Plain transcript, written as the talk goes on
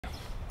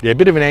Yeah, a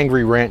bit of an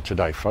angry rant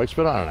today, folks,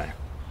 but I don't know.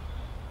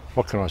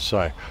 What can I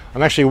say?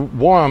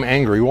 Why I'm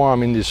angry, why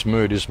I'm in this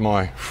mood is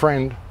my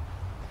friend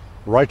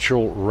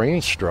Rachel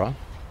REENSTRA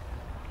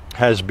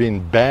has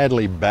been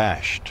badly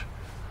bashed.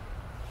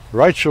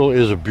 Rachel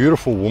is a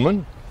beautiful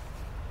woman.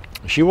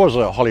 She was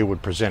a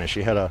Hollywood presenter.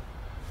 She had a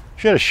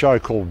show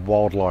called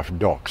Wildlife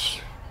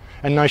Docs.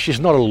 And no, she's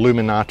not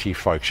Illuminati,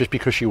 folks. Just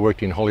because she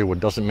worked in Hollywood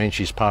doesn't mean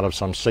she's part of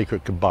some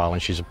secret cabal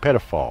and she's a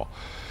pedophile.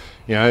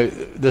 You know,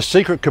 the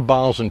secret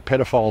cabals and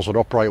pedophiles that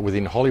operate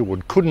within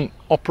Hollywood couldn't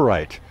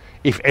operate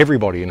if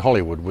everybody in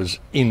Hollywood was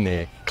in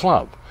their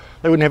club.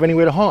 They wouldn't have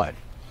anywhere to hide,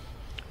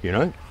 you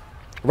know.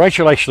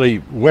 Rachel actually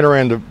went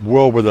around the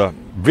world with a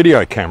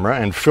video camera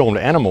and filmed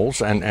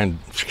animals, and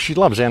she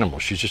loves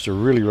animals. She's just a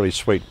really, really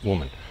sweet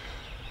woman.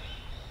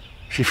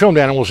 She filmed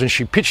animals and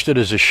she pitched it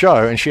as a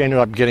show, and she ended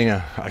up getting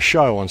a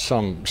show on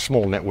some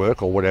small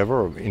network or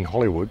whatever in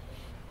Hollywood.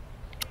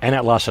 And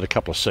that lasted a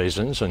couple of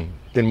seasons and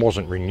then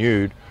wasn't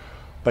renewed.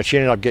 But she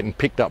ended up getting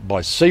picked up by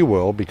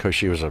SeaWorld because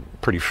she was a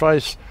pretty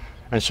face.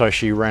 And so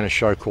she ran a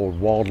show called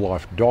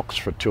Wildlife Docs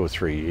for 2 or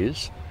 3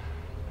 years.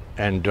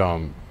 And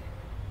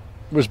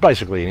was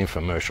basically an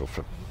infomercial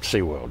for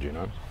SeaWorld, you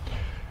know.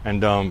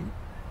 And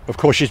of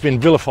course she's been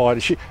vilified.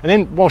 And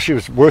then while she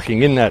was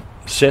working in that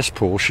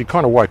cesspool, she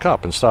kind of woke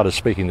up and started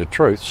speaking the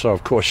truth. So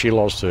of course she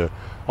lost her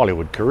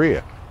Hollywood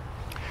career.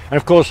 And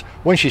of course,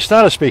 when she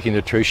started speaking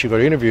the truth, she got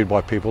interviewed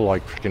by people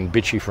like freaking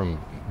Bitchy from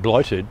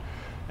Bloated,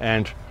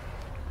 and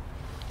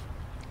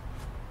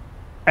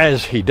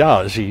as he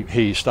does,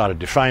 he started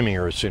defaming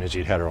her as soon as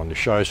he'd had her on the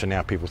show. So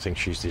now people think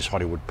she's this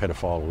Hollywood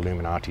pedophile,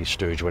 Illuminati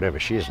stooge, whatever.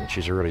 She isn't.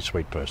 She's a really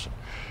sweet person.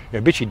 Yeah,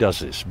 Bitchy does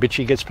this.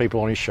 Bitchy gets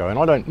people on his show, and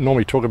I don't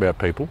normally talk about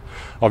people.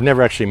 I've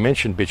never actually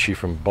mentioned Bitchy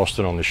from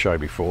Boston on the show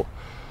before.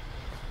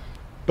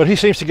 But he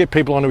seems to get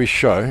people onto his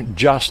show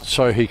just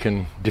so he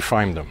can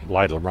defame them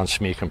later, run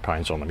smear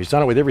campaigns on them. He's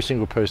done it with every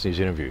single person he's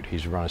interviewed.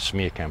 He's run a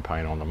smear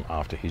campaign on them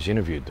after he's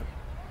interviewed them.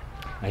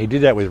 And he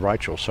did that with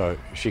Rachel, so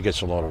she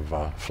gets a lot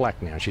of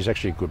flack now. She's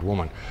actually a good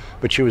woman.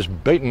 But she was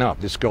beaten up.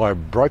 This guy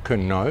broke her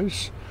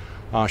nose.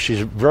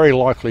 She's very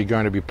likely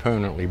going to be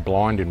permanently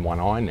blind in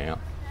one eye now.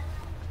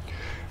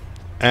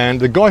 And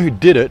the guy who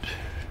did it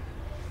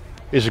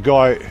is a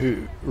guy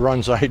who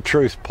runs a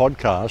truth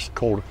podcast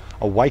called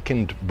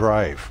Awakened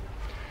Brave.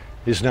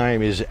 His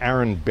name is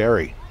Aaron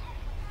Berry.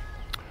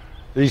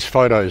 These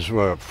photos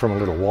were from a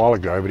little while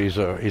ago, but he's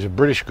a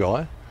British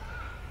guy.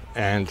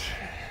 And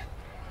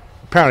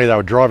apparently they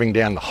were driving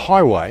down the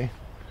highway.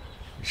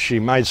 She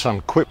made some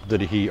quip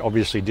that he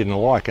obviously didn't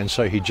like, and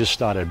so he just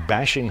started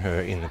bashing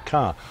her in the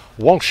car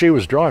while she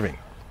was driving.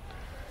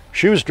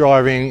 She was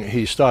driving,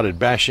 he started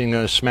bashing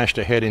her, smashed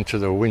her head into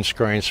the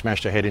windscreen,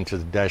 smashed her head into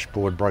the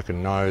dashboard,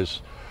 broken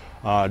nose,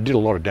 did a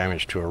lot of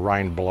damage to her,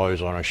 rained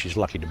blows on her. She's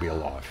lucky to be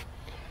alive.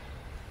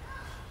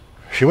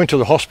 She went to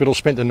the hospital,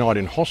 spent the night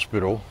in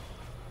hospital,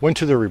 went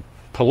to the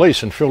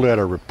police and filled out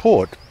a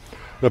report.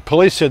 The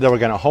police said they were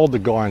going to hold the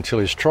guy until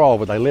his trial,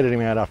 but they let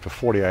him out after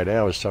 48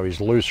 hours, so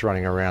he's loose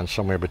running around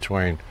somewhere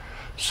between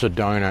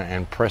Sedona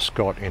and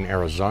Prescott in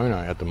Arizona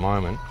at the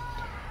moment.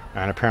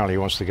 And apparently he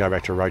wants to go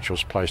back to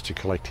Rachel's place to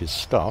collect his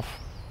stuff.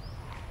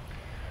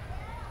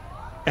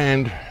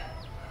 And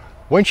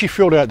when she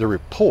filled out the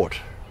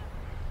report,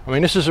 I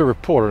mean, this is a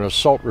report, an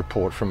assault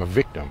report from a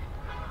victim.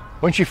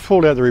 When she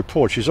filled out the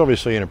report, she's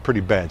obviously in a pretty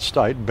bad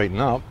state, beaten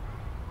up.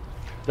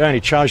 They only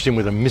charged him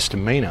with a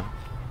misdemeanor.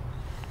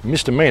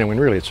 Misdemeanor when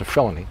really it's a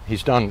felony.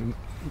 He's done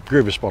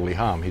grievous bodily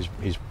harm. He's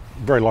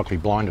very likely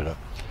blinded her.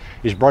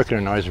 He's broken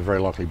her nose and very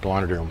likely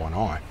blinded her in one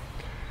eye.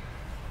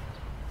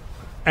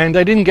 And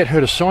they didn't get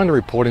her to sign the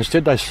report.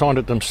 Instead, they signed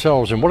it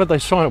themselves. And what did they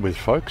sign it with,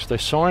 folks? They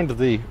signed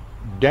the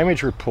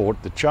damage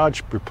report, the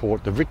charge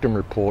report, the victim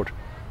report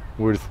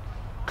with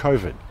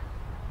COVID.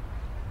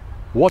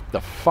 What the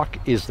fuck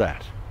is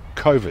that?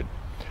 COVID.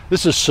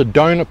 This is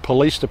Sedona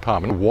Police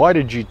Department. Why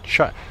did you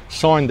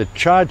sign the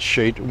charge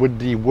sheet with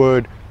the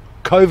word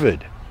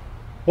COVID?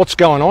 What's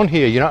going on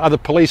here? You know, are the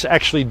police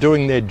actually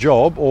doing their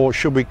job, or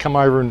should we come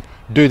over and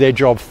do their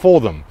job for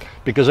them?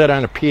 Because they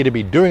don't appear to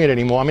be doing it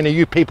anymore. I mean, are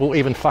you people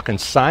even fucking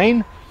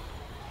sane?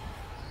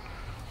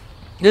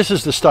 This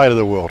is the state of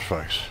the world,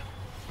 folks.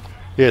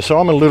 Yeah, so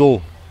I'm a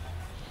little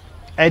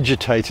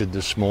agitated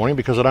this morning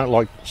because I don't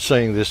like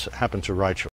seeing this happen to Rachel.